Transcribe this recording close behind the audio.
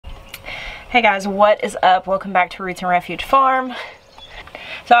Hey guys, what is up? Welcome back to Roots Refuge Farm.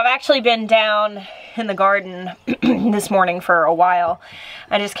 So I've actually been down in the garden this morning for a while.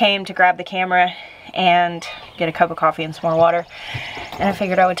 I just came to grab the camera and get a cup of coffee and some more water. And I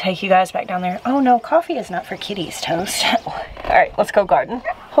figured I would take you guys back down there. Oh no, coffee is not for kitties, Toast. Alright, let's go garden.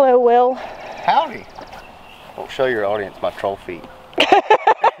 Hello, Will. Howdy. Don't show your audience my troll feet.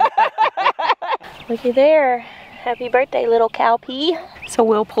 Looky there. Happy birthday, little cowpea. So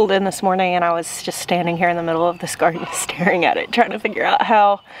Will pulled in this morning and I was just standing here in the middle of this garden staring at it, trying to figure out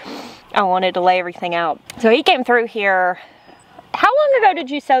how I wanted to lay everything out. So he came through here. How long ago did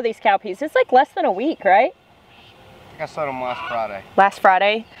you sow these cowpeas? It's like less than a week, right? I sowed them last Friday. Last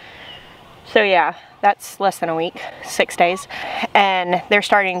Friday. So yeah, that's less than a week, 6 days. And they're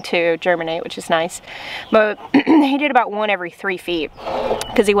starting to germinate, which is nice. But he did about one every 3 feet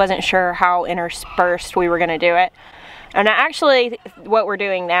because he wasn't sure how interspersed we were gonna do it. And actually what we're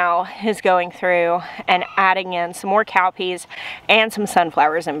doing now is going through and adding in some more cowpeas and some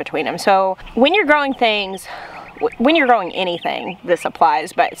sunflowers in between them. So when you're growing things, when you're growing anything, this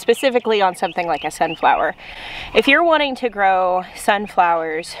applies, but specifically on something like a sunflower. If you're wanting to grow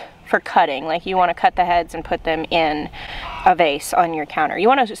sunflowers for cutting, like you want to cut the heads and put them in a vase on your counter, you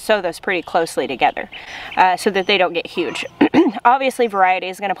want to sow those pretty closely together so that they don't get huge. Obviously variety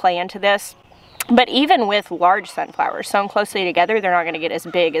is going to play into this. But even with large sunflowers sown closely together, they're not going to get as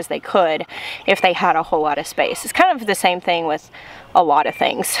big as they could if they had a whole lot of space. It's kind of the same thing with a lot of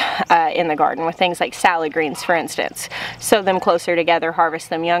things in the garden, with things like salad greens, for instance. Sow them closer together,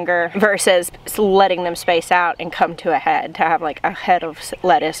 harvest them younger, versus letting them space out and come to a head, to have like a head of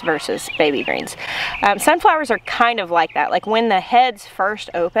lettuce versus baby greens. Sunflowers are kind of like that. Like when the heads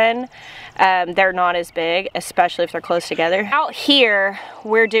first open, they're not as big, especially if they're close together. Out here,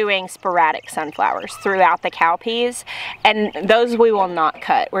 we're doing sporadic sunflowers throughout the cowpeas, and those we will not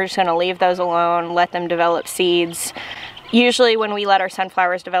cut. We're just gonna leave those alone, let them develop seeds. Usually when we let our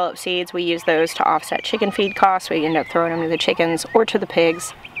sunflowers develop seeds, we use those to offset chicken feed costs. We end up throwing them to the chickens or to the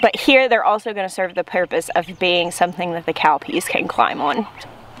pigs. But here they're also gonna serve the purpose of being something that the cowpeas can climb on.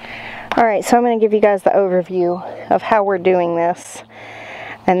 All right, so I'm gonna give you guys the overview of how we're doing this,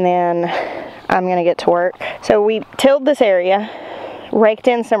 and then I'm gonna get to work. So we tilled this area, raked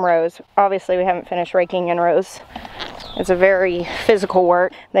in some rows. Obviously we haven't finished raking in rows. It's a very physical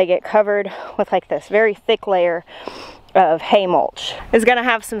work. They get covered with like this very thick layer of hay mulch. It's gonna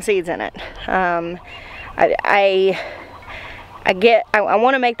have some seeds in it. I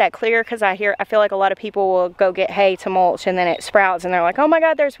want to make that clear because I feel like a lot of people will go get hay to mulch and then it sprouts and they're like, oh my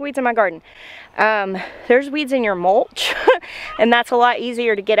god, there's weeds in my garden. There's weeds in your mulch and that's a lot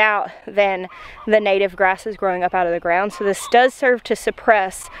easier to get out than the native grasses growing up out of the ground. So this does serve to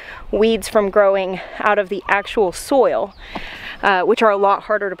suppress weeds from growing out of the actual soil, which are a lot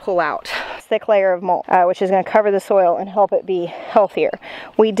harder to pull out. Thick layer of mulch, which is going to cover the soil and help it be healthier.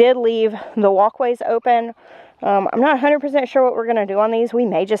 We did leave the walkways open. I'm not 100% sure what we're going to do on these. We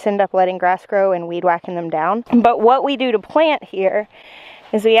may just end up letting grass grow and weed whacking them down. But what we do to plant here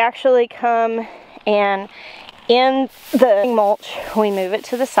is we actually come and in the mulch, we move it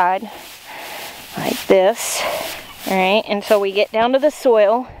to the side like this. All right, until we get down to the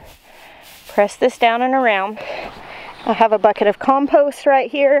soil. Press this down and around. I have a bucket of compost right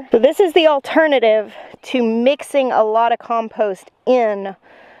here. So this is the alternative to mixing a lot of compost in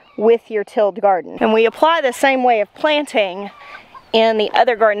with your tilled garden. And we apply the same way of planting in the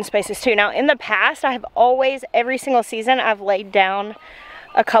other garden spaces too. Now in the past, I have always, every single season, I've laid down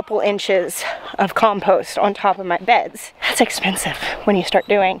a couple inches of compost on top of my beds. That's expensive when you start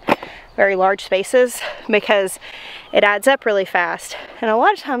doing very large spaces because it adds up really fast. And a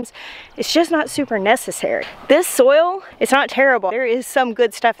lot of times it's just not super necessary. This soil, it's not terrible. There is some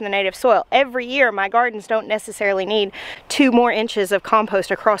good stuff in the native soil. Every year my gardens don't necessarily need 2 more inches of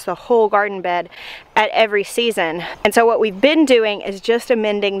compost across the whole garden bed at every season. And so what we've been doing is just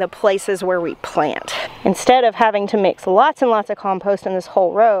amending the places where we plant. Instead of having to mix lots and lots of compost in this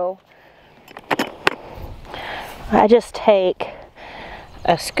whole row, I just take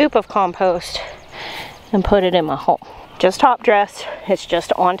a scoop of compost and put it in my hole. Just top dressed, it's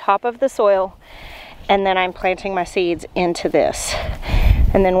just on top of the soil, and then I'm planting my seeds into this.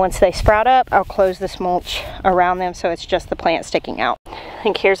 And then once they sprout up, I'll close this mulch around them so it's just the plant sticking out. I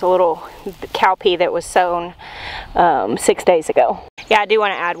think here's a little cowpea that was sown 6 days ago. Yeah, I do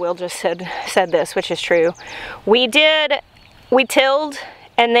want to add, Will just said this, which is true. We tilled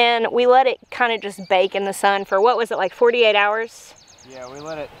and then we let it kind of just bake in the sun for, what was it, like 48 hours? Yeah, we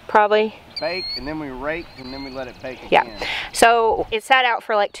let it probably bake, and then we raked, and then we let it bake again. Yeah, so it sat out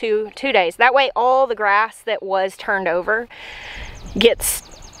for like two days. That way all the grass that was turned over gets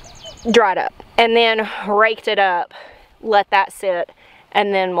dried up, and then raked it up, let that sit,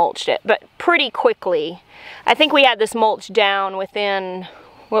 and then mulched it. But pretty quickly, I think we had this mulch down within,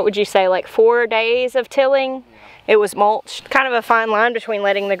 what would you say, like 4 days of tilling. It was mulched. Kind of a fine line between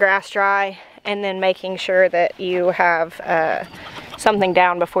letting the grass dry and then making sure that you have something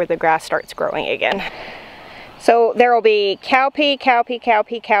down before the grass starts growing again. So there will be cowpea, cowpea,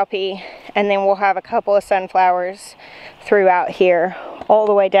 cowpea, cowpea, and then we'll have a couple of sunflowers throughout here, all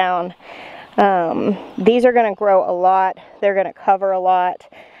the way down. These are going to grow a lot, they're going to cover a lot,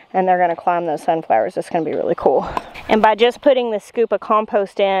 and they're going to climb those sunflowers. It's going to be really cool. And by just putting this scoop of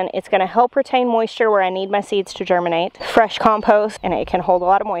compost in, it's going to help retain moisture where I need my seeds to germinate. Fresh compost, and it can hold a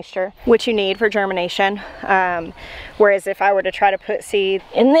lot of moisture, which you need for germination. Whereas if I were to try to put seed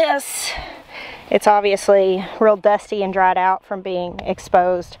in this, it's obviously real dusty and dried out from being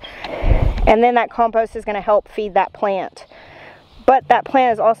exposed. And then that compost is going to help feed that plant. But that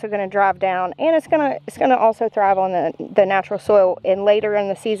plant is also going to drive down, and it's going to also thrive on the natural soil. And later in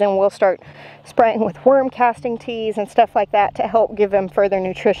the season, we'll start spraying with worm casting teas and stuff like that to help give them further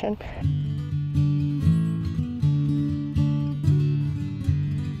nutrition.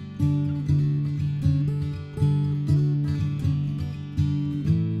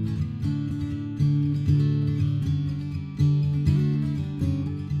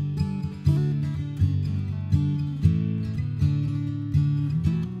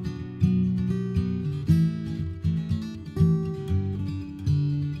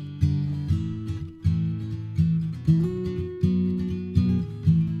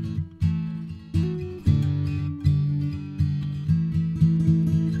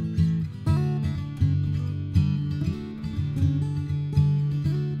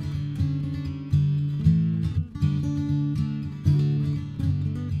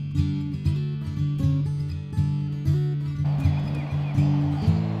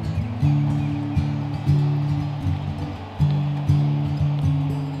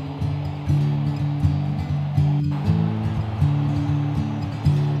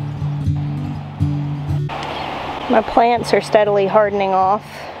 My plants are steadily hardening off.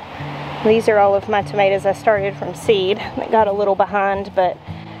 These are all of my tomatoes I started from seed that got a little behind, but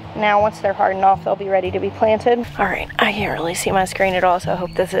now once they're hardened off, they'll be ready to be planted. All right, I can't really see my screen at all, so I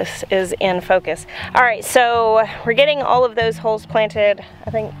hope this is in focus. All right, so we're getting all of those holes planted. I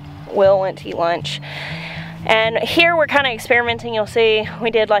think Will went to eat lunch. And here we're kind of experimenting. You'll see we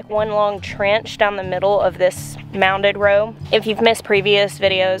did like one long trench down the middle of this mounded row. If you've missed previous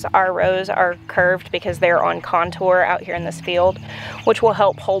videos, our rows are curved because they're on contour out here in this field, which will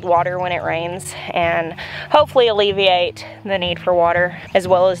help hold water when it rains and hopefully alleviate the need for water, as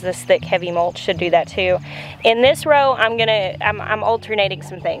well as this thick heavy mulch should do that too. In this row, I'm alternating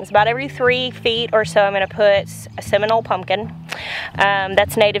some things. About every 3 feet or so, I'm gonna put a Seminole pumpkin.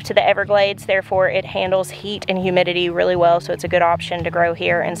 That's native to the Everglades, therefore it handles heat and humidity really well, so it's a good option to grow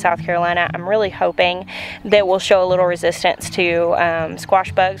here in South Carolina. I'm really hoping that we'll show a little resistance to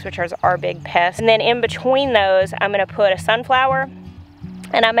squash bugs, which are our big pest. And then in between those, I'm gonna put a sunflower,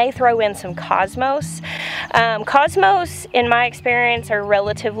 and I may throw in some cosmos. Cosmos, in my experience, are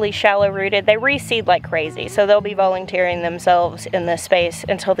relatively shallow rooted. They reseed like crazy, so they'll be volunteering themselves in this space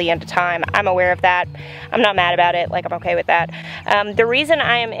until the end of time. I'm aware of that. I'm not mad about it, like I'm okay with that. The reason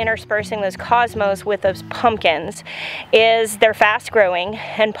I am interspersing those cosmos with those pumpkins is they're fast growing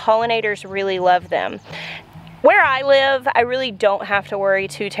and pollinators really love them. Where I live, I really don't have to worry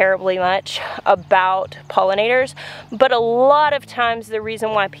too terribly much about pollinators, but a lot of times the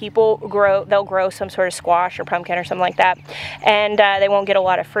reason why people they'll grow some sort of squash or pumpkin or something like that, and they won't get a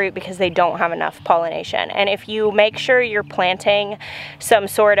lot of fruit because they don't have enough pollination. And if you make sure you're planting some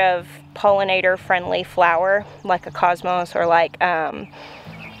sort of pollinator-friendly flower, like a cosmos or like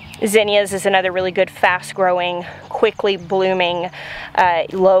zinnias is another really good fast-growing, quickly blooming,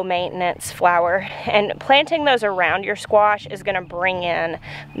 low-maintenance flower. And planting those around your squash is going to bring in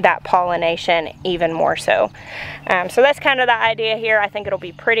that pollination even more so. So that's kind of the idea here. I think it'll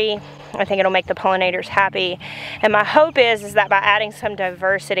be pretty. I think it'll make the pollinators happy. And my hope is that by adding some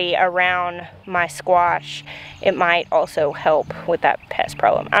diversity around my squash, it might also help with that pest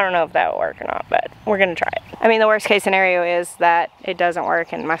problem. I don't know if that will work or not, but we're going to try it. I mean, the worst case scenario is that it doesn't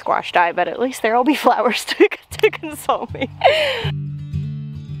work and my squash die, but at least there'll be flowers to console me.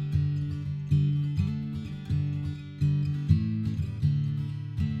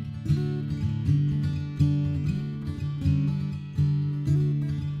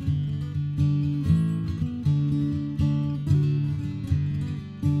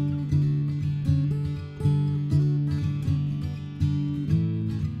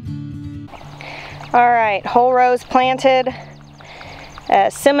 All right, whole rows planted.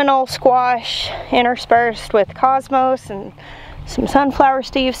 Seminole squash interspersed with cosmos and some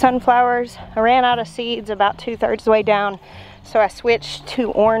Steve sunflowers. I ran out of seeds about 2/3 of the way down, so I switched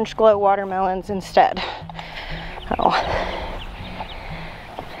to orange glow watermelons instead. Oh.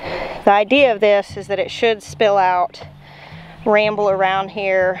 The idea of this is that it should spill out, ramble around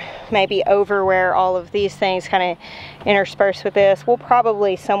here, maybe over where all of these things kind of intersperse with this. We'll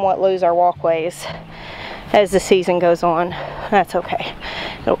probably somewhat lose our walkways as the season goes on. That's okay.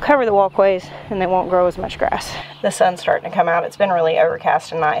 It'll cover the walkways and they won't grow as much grass. The sun's starting to come out. It's been really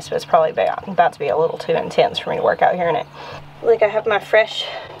overcast and nice, but it's probably about to be a little too intense for me to work out here in it. Look, I have my fresh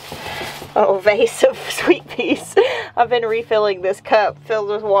vase of sweet peas. I've been refilling this cup filled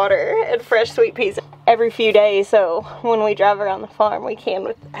with water and fresh sweet peas every few days, so when we drive around the farm we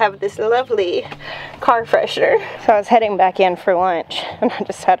can have this lovely car freshener. So I was heading back in for lunch and I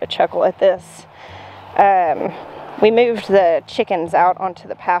just had to chuckle at this. We moved the chickens out onto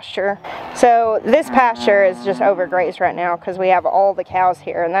the pasture. So this pasture is just overgrazed right now because we have all the cows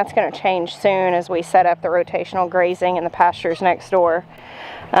here, and that's going to change soon as we set up the rotational grazing in the pastures next door.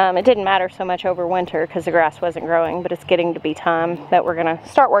 It didn't matter so much over winter because the grass wasn't growing, but it's getting to be time that we're going to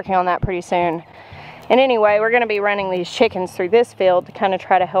start working on that pretty soon. And anyway, we're going to be running these chickens through this field to kind of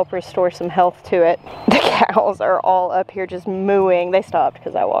try to help restore some health to it. The cows are all up here just mooing. They stopped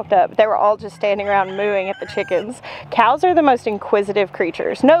because I walked up. They were all just standing around mooing at the chickens. Cows are the most inquisitive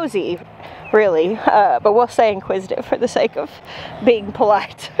creatures. Nosy, really, but we'll say inquisitive for the sake of being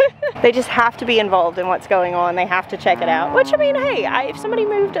polite. They just have to be involved in what's going on. They have to check it out. Which, I mean, hey, if somebody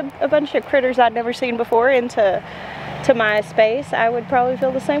moved a bunch of critters I'd never seen before into my space, I would probably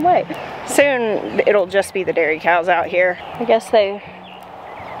feel the same way. Soon it'll just be the dairy cows out here. I guess they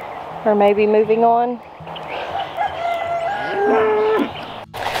are maybe moving on.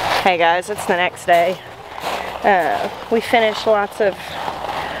 Hey guys, it's the next day. We finished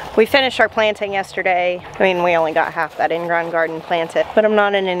our planting yesterday. I mean, we only got half that in-ground garden planted, but I'm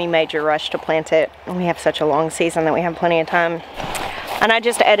not in any major rush to plant it. We have such a long season that we have plenty of time. And I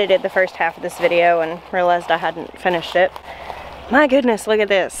just edited the first half of this video and realized I hadn't finished it. My goodness, look at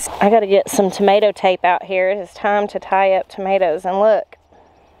this. I gotta get some tomato tape out here. It is time to tie up tomatoes, and look.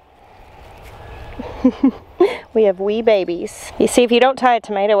 We have wee babies. You see, if you don't tie a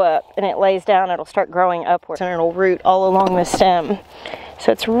tomato up and it lays down, it'll start growing upwards and it'll root all along the stem.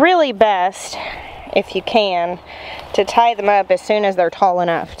 So it's really best, if you can, to tie them up as soon as they're tall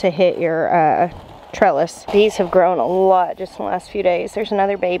enough to hit your trellis. These have grown a lot just in the last few days. There's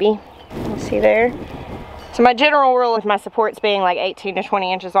another baby. You see there? So my general rule with my supports being like 18 to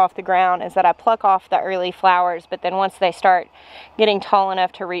 20 inches off the ground is that I pluck off the early flowers, but then once they start getting tall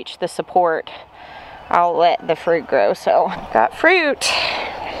enough to reach the support, I'll let the fruit grow. So got fruit.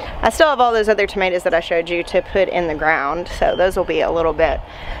 I still have all those other tomatoes that I showed you to put in the ground, so those will be a little bit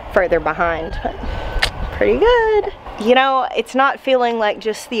further behind, but pretty good. You know, it's not feeling like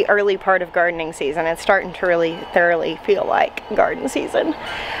just the early part of gardening season. It's starting to really thoroughly feel like garden season.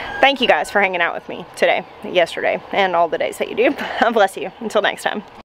 Thank you guys for hanging out with me today, yesterday, and all the days that you do. God bless you. Until next time.